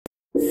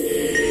Hello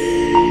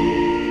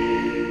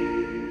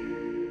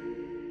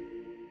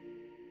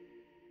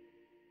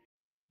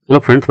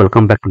friends,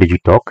 welcome back to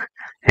Digitalk,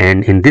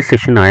 and in this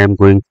session I am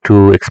going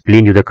to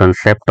explain you the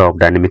concept of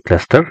dynamic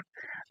cluster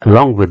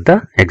along with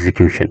the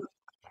execution.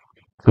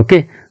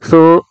 Okay,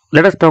 so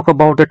let us talk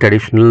about the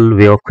traditional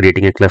way of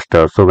creating a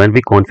cluster. So when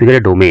we configure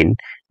a domain,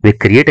 we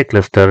create a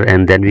cluster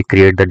and then we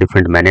create the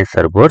different managed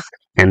servers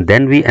and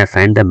then we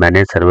assign the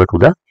managed server to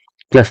the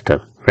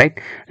cluster, right?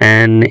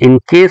 And in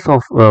case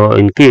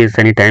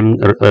any time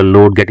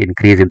load get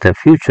increased in the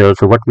future,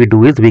 so what we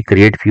do is we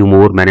create few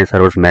more managed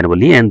servers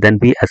manually and then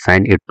we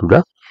assign it to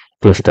the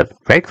cluster,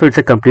 right? So it's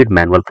a complete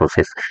manual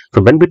process.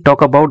 So when we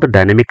talk about the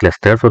dynamic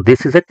cluster, so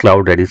this is a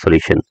cloud ready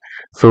solution.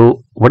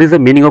 So what is the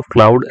meaning of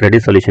cloud ready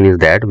solution is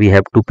that we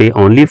have to pay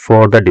only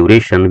for the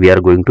duration we are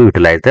going to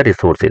utilize the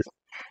resources.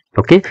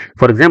 Okay,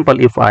 for example,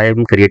 if I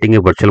am creating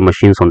a virtual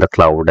machines on the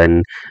cloud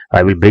and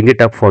I will bring it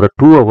up for the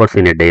 2 hours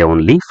in a day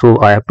only, so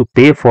I have to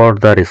pay for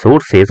the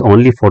resources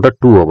only for the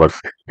 2 hours,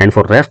 and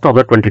for rest of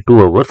the 22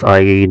 hours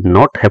I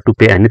not have to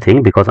pay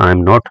anything because I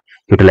am not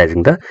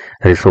utilizing the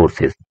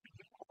resources.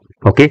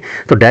 Okay,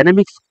 so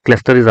dynamics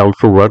cluster is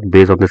also work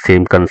based on the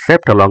same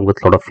concept along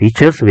with a lot of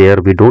features where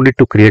we don't need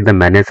to create the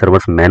managed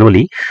servers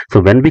manually.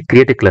 So when we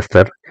create a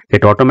cluster,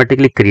 it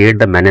automatically create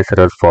the managed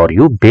servers for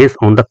you based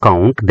on the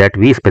count that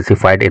we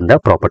specified in the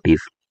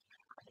properties.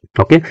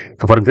 Okay,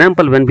 so for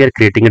example, when we are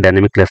creating a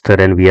dynamic cluster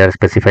and we are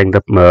specifying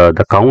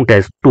the count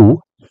as 2,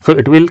 so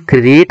it will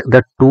create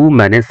the 2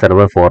 managed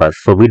server for us.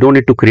 So we don't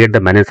need to create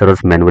the managed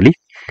servers manually.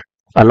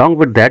 Along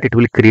with that, it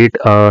will create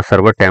a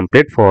server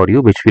template for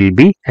you, which will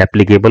be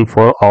applicable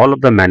for all of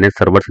the managed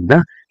servers in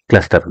the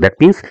cluster. That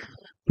means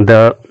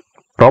the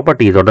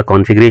properties or the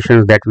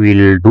configurations that we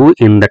will do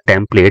in the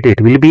template, it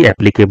will be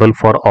applicable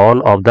for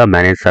all of the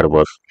managed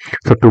servers.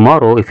 So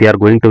tomorrow, if you are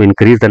going to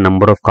increase the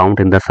number of count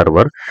in the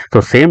server, so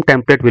same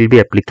template will be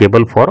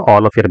applicable for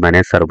all of your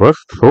managed servers.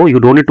 So you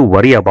don't need to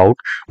worry about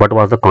what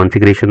was the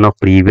configuration of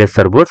previous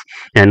servers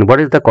and what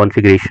is the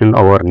configuration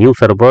of our new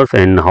servers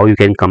and how you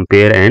can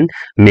compare and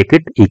make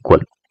it equal.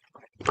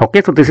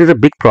 Okay, so this is a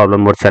big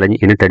problem or challenge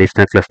in a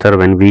traditional cluster.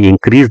 When we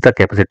increase the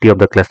capacity of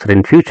the cluster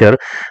in future,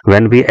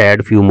 when we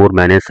add few more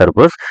managed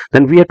servers,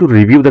 then we have to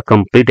review the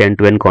complete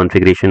end-to-end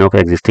configuration of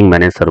existing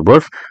managed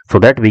servers so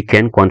that we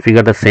can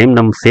configure the same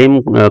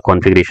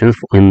configurations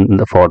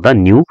for the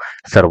new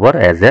server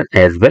as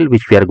well,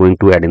 which we are going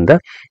to add in the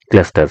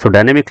cluster. So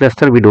dynamic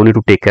cluster, we don't need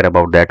to take care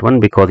about that one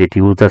because it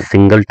uses a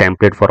single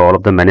template for all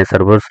of the managed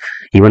servers.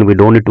 Even we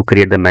don't need to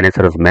create the managed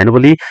servers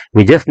manually.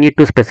 We just need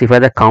to specify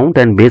the count,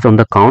 and based on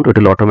the count it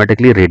will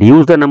automatically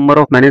reduce the number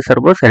of managed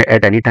servers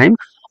at any time,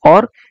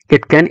 or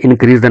it can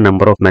increase the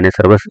number of managed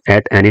servers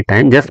at any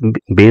time just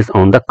based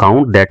on the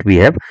count that we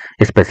have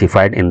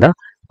specified in the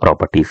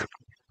properties.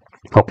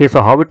 Okay,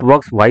 so how it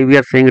works, why we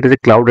are saying it is a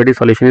cloud ready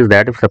solution is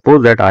that if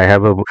suppose that I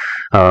have a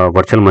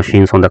virtual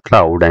machines on the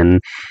cloud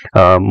and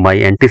my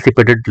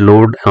anticipated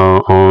load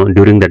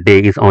during the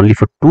day is only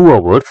for 2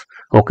 hours.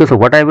 Okay, so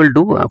what I will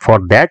do for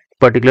that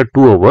particular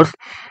 2 hours,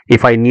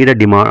 if I need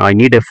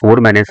a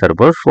 4 managed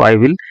servers, so I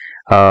will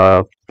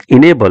uh,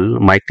 enable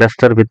my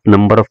cluster with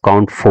number of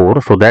count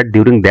 4, so that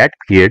during that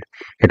period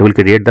it will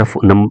create the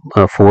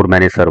 4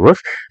 managed servers,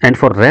 and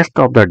for rest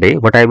of the day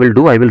what I will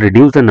do, I will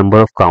reduce the number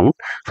of count,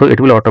 so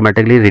it will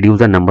automatically reduce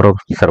the number of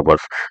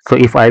servers. So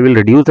if I will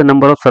reduce the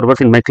number of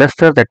servers in my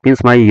cluster, that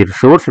means my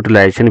resource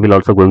utilization will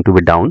also going to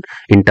be down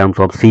in terms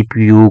of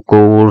CPU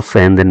cores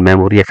and then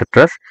memory,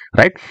 etc.,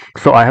 right?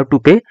 So I have to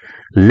pay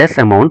less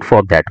amount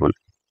for that one.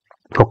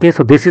 Okay,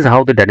 so this is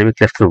how the dynamic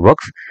cluster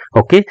works.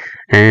 Okay,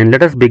 and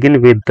let us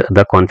begin with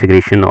the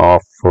configuration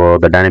of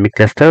the dynamic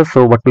cluster.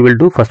 So what we will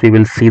do, first we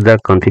will see the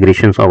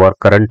configurations of our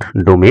current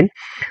domain.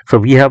 So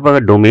we have a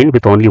domain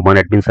with only one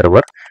admin server.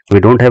 We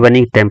don't have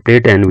any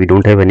template and we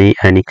don't have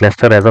any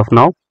cluster as of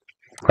now,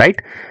 right?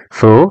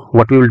 So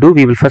what we will do,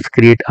 we will first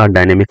create a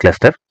dynamic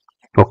cluster.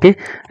 Okay,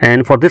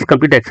 and for this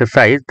complete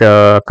exercise,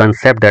 the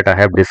concept that I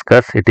have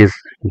discussed, it is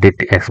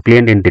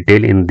explained in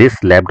detail in this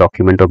lab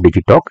document of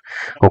Digitalk.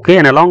 Okay,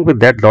 and along with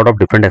that, lot of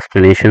different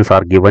explanations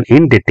are given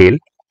in detail.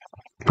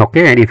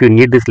 Okay, and if you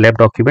need this lab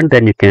document,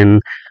 then you can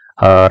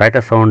write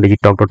us on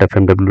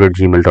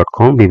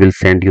digitalk.fmw@gmail.com. We will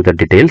send you the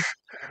details.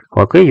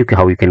 Okay,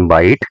 how you can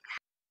buy it.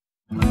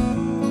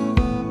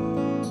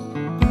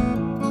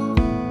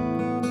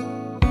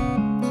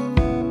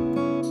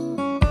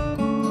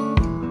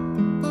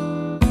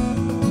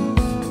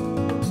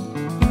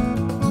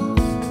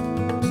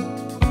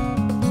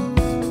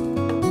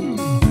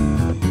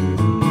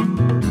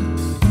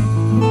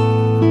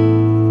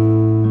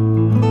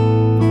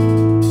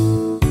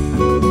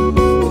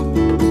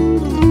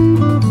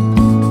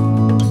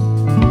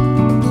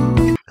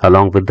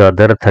 Along with the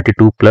other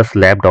 32 plus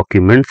lab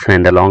documents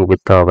and along with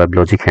the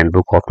Weblogic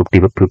handbook of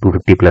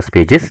 250 plus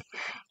pages.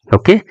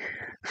 Okay,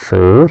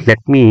 so let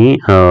me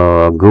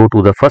go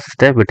to the first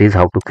step, which is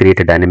how to create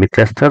a dynamic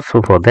cluster.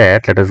 So for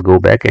that, let us go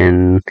back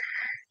and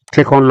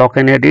click on lock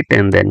and edit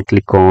and then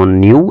click on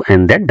new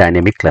and then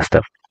dynamic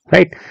cluster,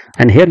 right?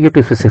 And here you have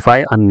to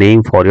specify a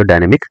name for your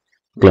dynamic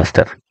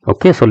cluster.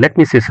 Okay, so let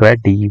me specify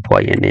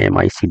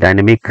dynamic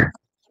dynamic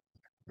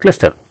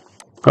cluster.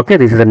 Okay,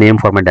 this is a name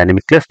for my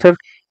dynamic cluster,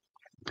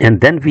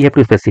 and then we have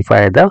to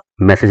specify the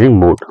messaging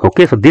mode.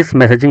 Okay, so this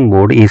messaging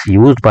mode is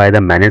used by the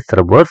managed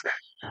servers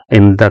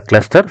in the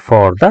cluster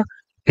for the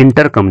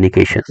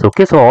intercommunications.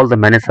 Okay, so all the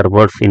managed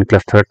servers in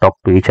cluster talk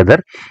to each other.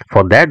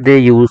 For that they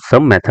use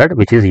some method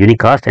which is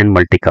unicast and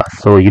multicast.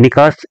 So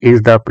unicast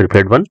is the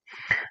preferred one,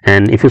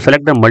 and if you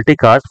select the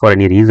multicast for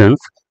any reasons,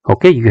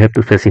 okay, you have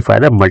to specify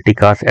the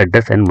multicast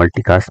address and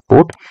multicast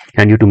port,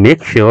 and you to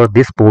make sure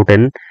this port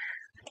and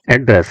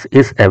address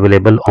is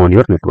available on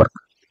your network.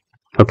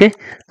 Okay,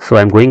 so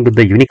I'm going with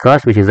the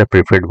unicast, which is the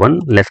preferred one.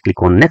 Let's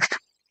click on next.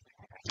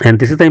 And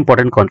this is the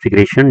important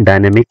configuration: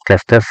 dynamic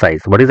cluster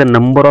size. What is the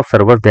number of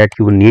servers that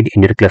you need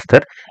in your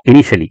cluster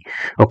initially?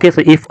 Okay,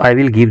 so if I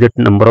will give that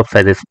number of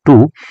sizes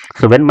 2,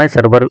 so when my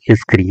server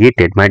is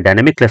created, my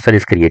dynamic cluster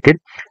is created,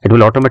 it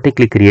will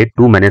automatically create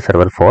 2 managed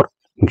server for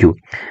you.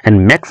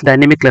 And max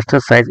dynamic cluster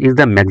size is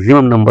the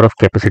maximum number of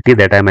capacity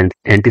that I'm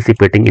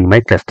anticipating in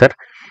my cluster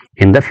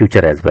in the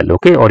future as well.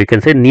 Okay, or you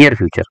can say near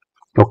future.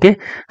 Okay,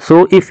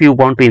 so if you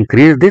want to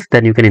increase this,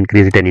 then you can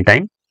increase it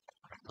anytime.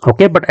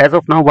 Okay, but as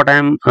of now what I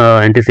am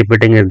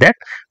anticipating is that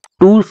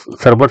 2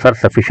 servers are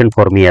sufficient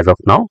for me as of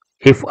now.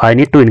 If I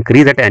need to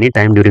increase at any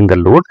time during the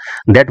load,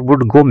 that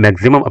would go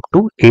maximum up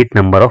to 8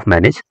 number of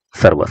managed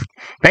servers,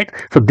 right?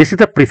 So this is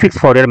the prefix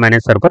for your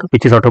managed server,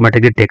 which is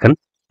automatically taken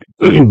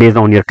based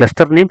on your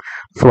cluster name.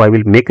 So I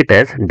will make it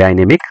as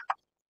dynamic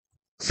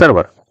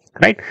server,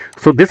 right?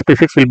 So this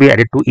prefix will be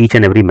added to each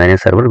and every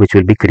managed server, which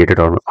will be created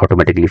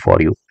automatically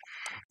for you.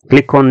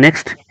 Click on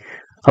next.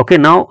 Okay,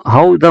 now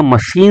how the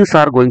machines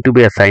are going to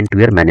be assigned to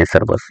your managed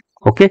servers?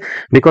 Okay,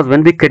 because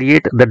when we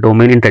create the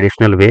domain in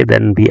traditional way,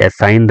 then we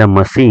assign the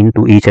machine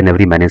to each and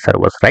every managed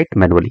servers, right,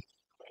 manually.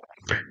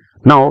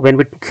 Now when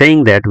we're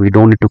saying that we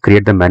don't need to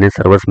create the managed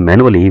servers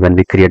manually when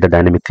we create the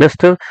dynamic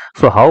cluster,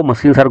 so how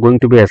machines are going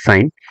to be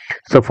assigned?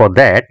 So for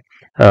that,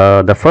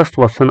 the first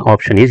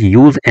option is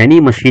use any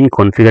machine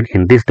configured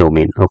in this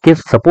domain. Okay,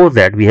 so suppose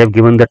that we have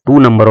given the 2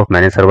 number of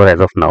managed server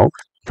as of now.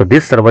 So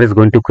this server is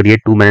going to create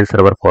 2 managed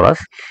server for us.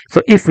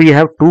 So if we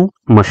have 2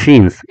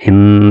 machines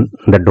in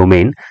the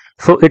domain,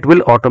 so it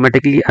will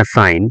automatically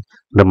assign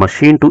the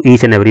machine to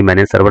each and every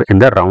managed server in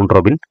the round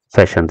robin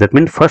fashion. That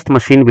means first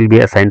machine will be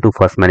assigned to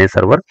first managed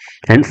server,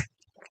 and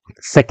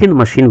second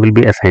machine will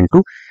be assigned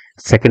to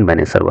second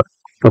managed server.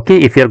 Okay,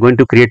 if you are going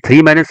to create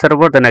 3 managed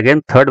server, then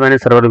again third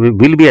managed server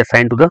will be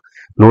assigned to the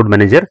node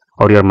manager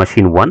or your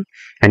machine 1,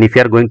 and if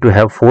you are going to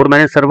have 4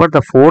 managed server,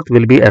 the fourth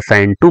will be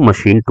assigned to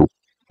machine 2.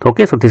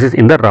 Okay, so this is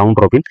in the round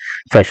robin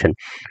fashion.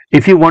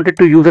 If you wanted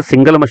to use a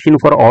single machine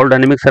for all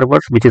dynamic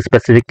servers, which is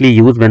specifically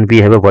used when we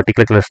have a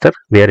vertical cluster,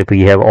 where if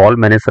we have all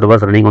managed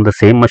servers running on the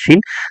same machine,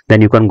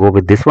 then you can go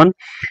with this one.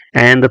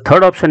 And the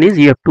third option is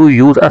you have to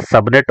use a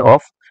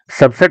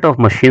subset of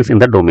machines in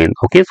the domain.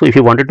 Okay, so if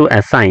you wanted to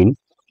assign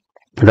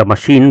the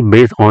machine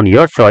based on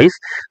your choice,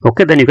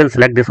 okay, then you can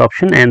select this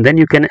option, and then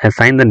you can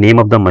assign the name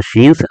of the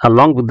machines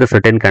along with the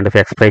certain kind of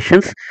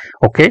expressions,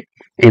 okay,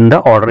 in the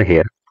order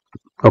here.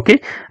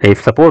 Okay,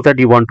 if suppose that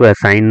you want to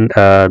assign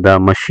the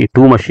machine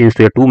 2 machines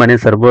to your 2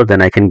 managed servers,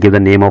 then I can give the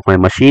name of my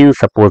machine.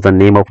 Suppose the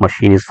name of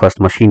machine is first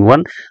machine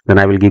 1, then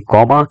I will give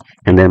comma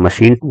and then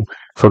machine 2.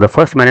 So the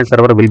first managed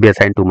server will be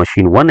assigned to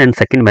machine 1 and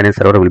second managed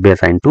server will be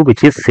assigned to,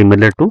 which is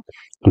similar to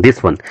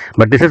this one,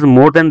 but this is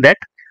more than that.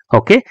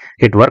 Okay,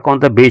 it work on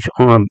the based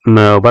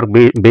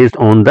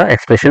on the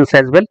expressions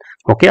as well.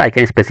 Okay, I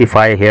can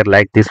specify here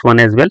like this one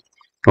as well.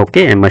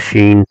 Okay, and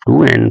machine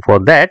 2, and for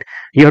that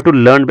you have to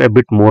learn a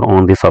bit more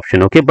on this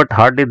option. Okay, but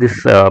hardly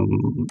this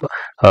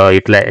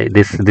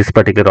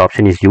particular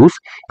option is used.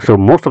 So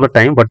most of the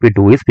time what we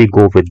do is we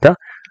go with the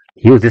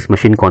use this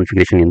machine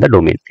configuration in the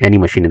domain, any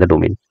machine in the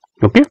domain.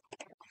 Okay,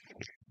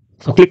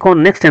 so click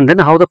on next, and then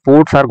how the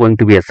ports are going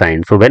to be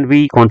assigned. So when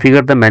we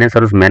configure the managed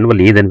servers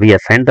manually, then we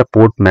assign the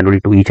port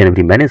manually to each and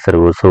every managed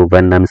server. So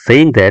when I'm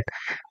saying that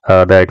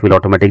that it will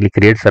automatically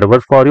create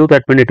servers for you,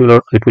 that means it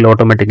will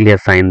automatically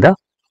assign the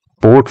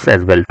ports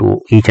as well to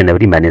each and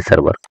every managed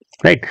server,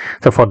 right?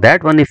 So for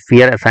that one, if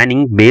we are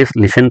assigning base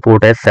listen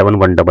port as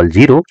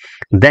 7100,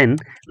 then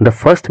the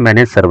first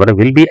managed server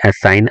will be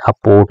assigned a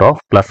port of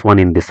 +1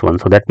 in this one.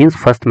 So that means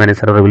first managed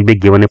server will be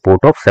given a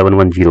port of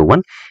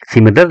 7101.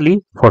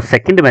 Similarly, for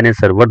second managed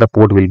server, the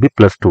port will be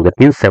 +2, that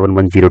means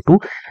 7102,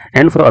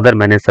 and for other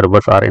managed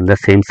servers are in the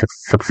same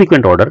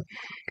subsequent order.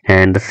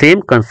 And the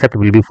same concept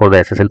will be for the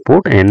SSL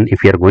port, and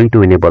if you are going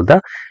to enable the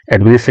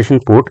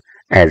administration port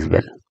as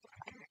well.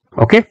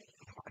 Okay,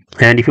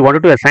 and if you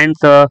wanted to assign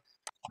the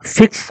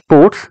fixed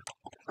ports,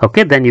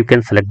 okay, then you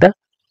can select the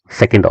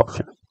second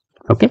option.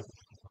 Okay,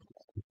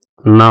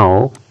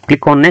 now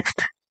click on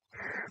next.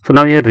 So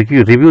now you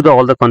review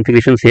all the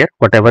configurations here,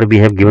 whatever we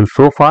have given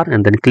so far,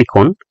 and then click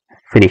on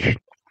finish.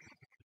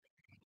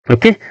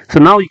 Okay, so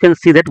now you can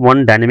see that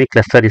one dynamic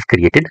cluster is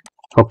created.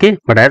 Okay,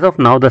 but as of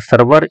now the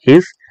server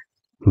is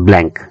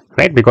blank,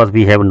 right, because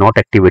we have not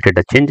activated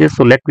the changes.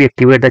 So let me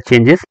activate the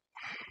changes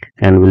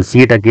and we'll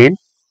see it again.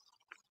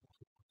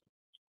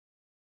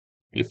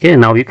 Okay,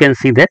 now you can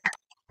see that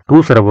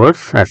two servers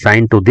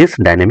assigned to this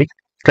dynamic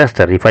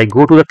cluster. If I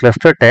go to the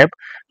cluster tab,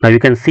 now you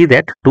can see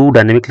that two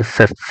dynamic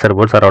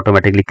servers are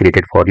automatically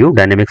created for you,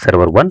 dynamic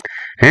server 1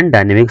 and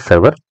dynamic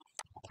server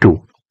 2.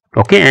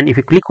 Okay, and if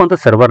you click on the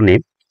server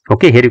name,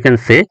 okay, here you can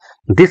say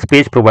this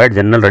page provides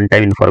general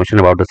runtime information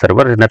about the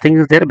server. Nothing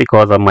is there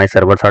because of my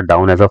servers are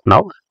down as of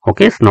now.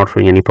 Okay, it's not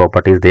showing any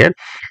properties there.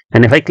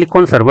 And if I click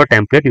on server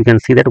template, you can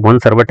see that one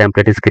server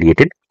template is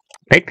created,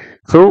 right?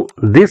 So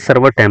this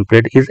server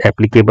template is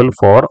applicable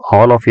for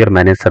all of your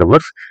managed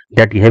servers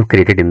that you have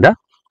created in the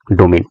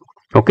domain.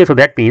 Okay, so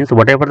that means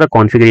whatever the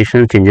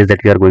configuration changes that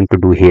we are going to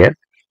do here,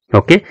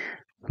 okay,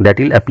 that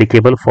is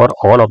applicable for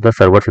all of the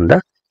servers in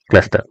the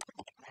cluster.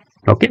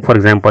 Okay, for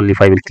example, if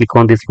I will click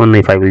on this one,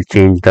 if I will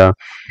change the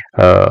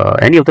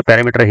any of the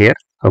parameter here,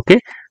 okay,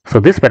 so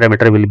this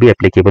parameter will be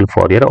applicable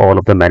for your all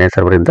of the managed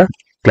server in the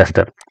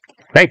cluster,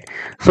 right?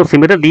 So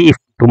similarly, if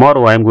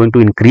tomorrow I am going to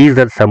increase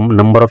the some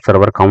number of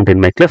server count in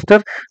my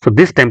cluster, so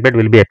this template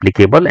will be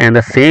applicable and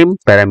the same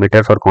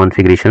parameters or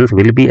configurations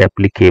will be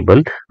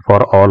applicable for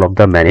all of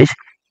the managed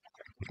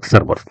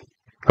servers.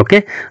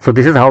 Okay, so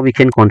this is how we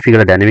can configure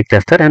a dynamic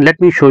cluster, and let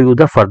me show you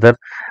the further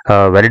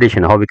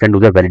validation, how we can do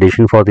the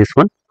validation for this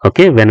one.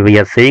 Okay, when we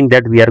are saying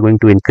that we are going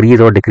to increase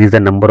or decrease the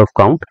number of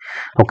count,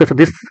 okay, so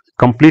this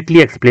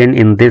completely explained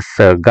in this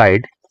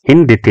guide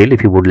in detail.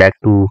 If you would like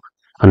to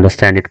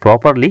understand it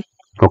properly,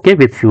 okay,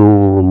 with few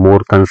more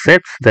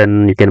concepts,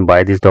 then you can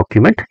buy this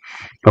document.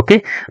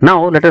 Okay,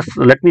 now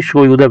let me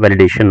show you the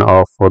validation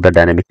of the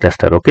dynamic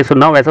cluster. Okay, so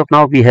now as of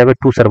now we have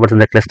two servers in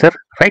the cluster,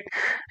 right?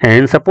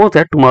 And suppose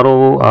that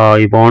tomorrow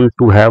I want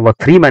to have a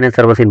 3 managed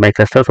servers in my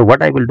cluster. So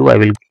what I will do, I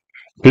will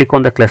click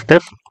on the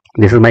clusters.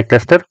 This is my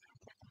cluster.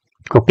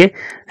 Okay,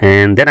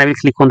 and then I will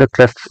click on the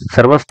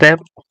servers tab,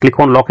 click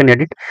on lock and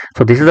edit.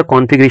 So this is the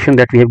configuration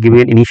that we have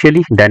given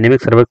initially.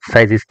 Dynamic server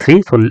size is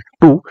 3, so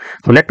 2,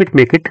 so let me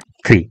make it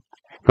 3.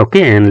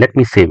 Okay, and let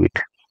me save it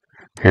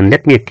and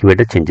let me activate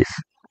the changes.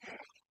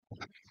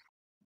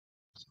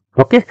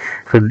 Okay,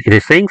 so it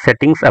is saying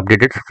settings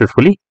updated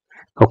successfully.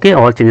 Okay,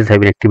 all changes have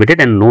been activated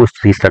and no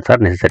restarts are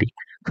necessary.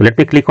 So let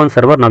me click on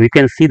server. Now you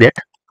can see that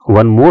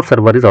one more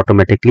server is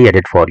automatically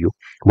added for you.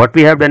 What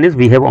we have done is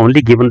we have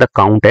only given the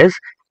count as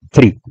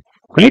 3,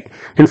 right?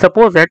 And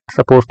suppose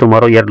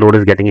tomorrow your load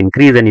is getting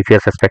increased, and if you are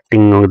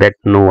suspecting that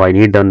no, I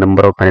need the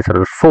number of managed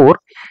servers 4.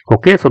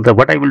 Okay, so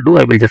what I will do,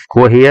 I will just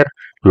go here,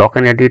 lock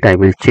and edit. I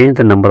will change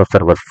the number of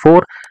servers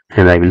 4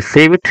 and I will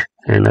save it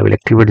and I will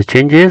activate the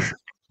changes,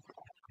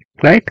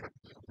 right?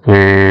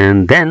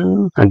 And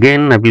then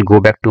again I will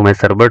go back to my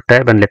server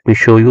tab and let me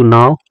show you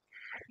now.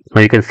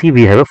 Now you can see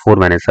we have a 4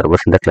 managed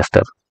servers in the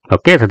cluster.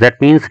 Okay, so that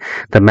means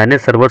the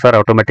managed servers are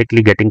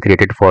automatically getting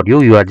created for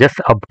you. You are just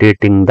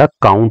updating the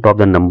count of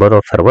the number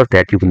of servers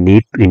that you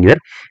need in your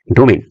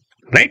domain,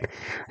 right?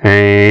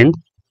 And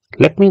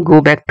let me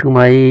go back to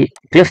my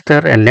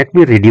cluster and let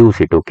me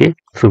reduce it. Okay,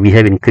 so we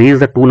have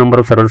increased the 2 number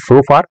of servers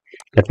so far.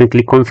 Let me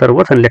click on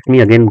servers and let me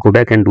again go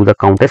back and do the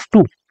count as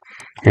 2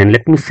 and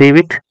let me save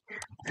it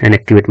and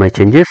activate my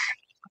changes.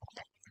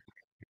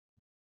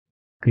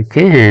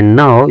 Okay, and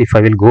now if I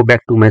will go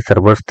back to my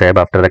servers tab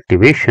after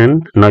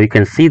activation, now you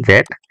can see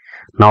that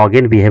now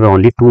again we have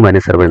only 2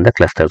 managed servers in the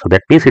cluster. So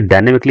that means it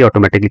dynamically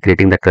automatically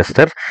creating the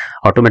cluster,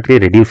 automatically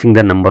reducing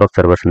the number of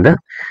servers in the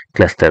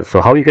cluster.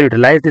 So how you can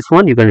utilize this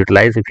one? You can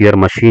utilize if your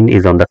machine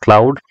is on the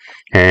cloud,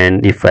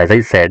 and if, as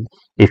I said,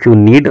 if you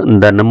need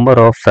the number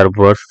of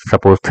servers,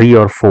 suppose 3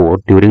 or 4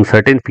 during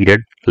certain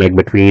period like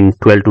between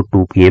 12 to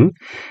 2 p.m.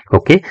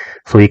 okay,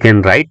 so you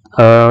can write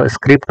a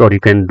script or you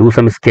can do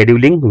some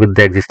scheduling with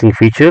the existing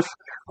features,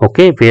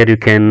 okay, where you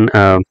can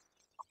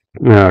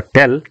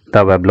tell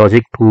the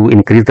Weblogic to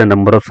increase the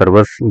number of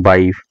servers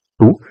by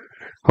 2.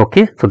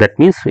 Okay, so that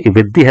means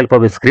with the help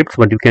of scripts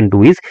what you can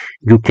do is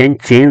you can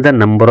change the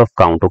number of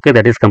count. Okay,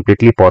 that is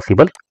completely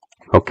possible.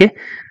 Okay,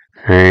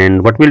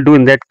 and what we'll do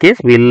in that case,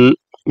 we'll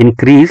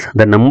increase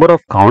the number of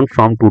count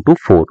from 2 to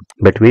 4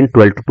 between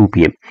 12 to 2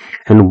 p.m.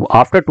 and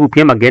after 2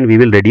 p.m. again we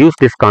will reduce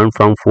this count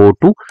from 4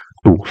 to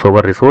 2. So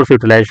our resource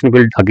utilization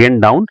will again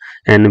down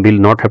and will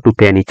not have to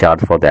pay any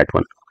charge for that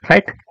one,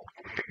 right?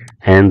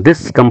 And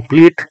this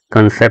complete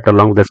concept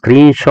along with the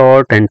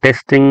screenshot and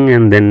testing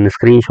and then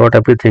screenshot,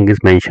 everything is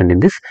mentioned in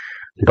this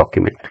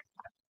document.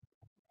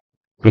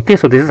 Okay,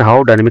 so this is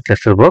how dynamic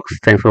cluster works.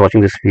 Thanks for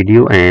watching this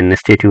video and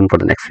stay tuned for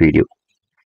the next video.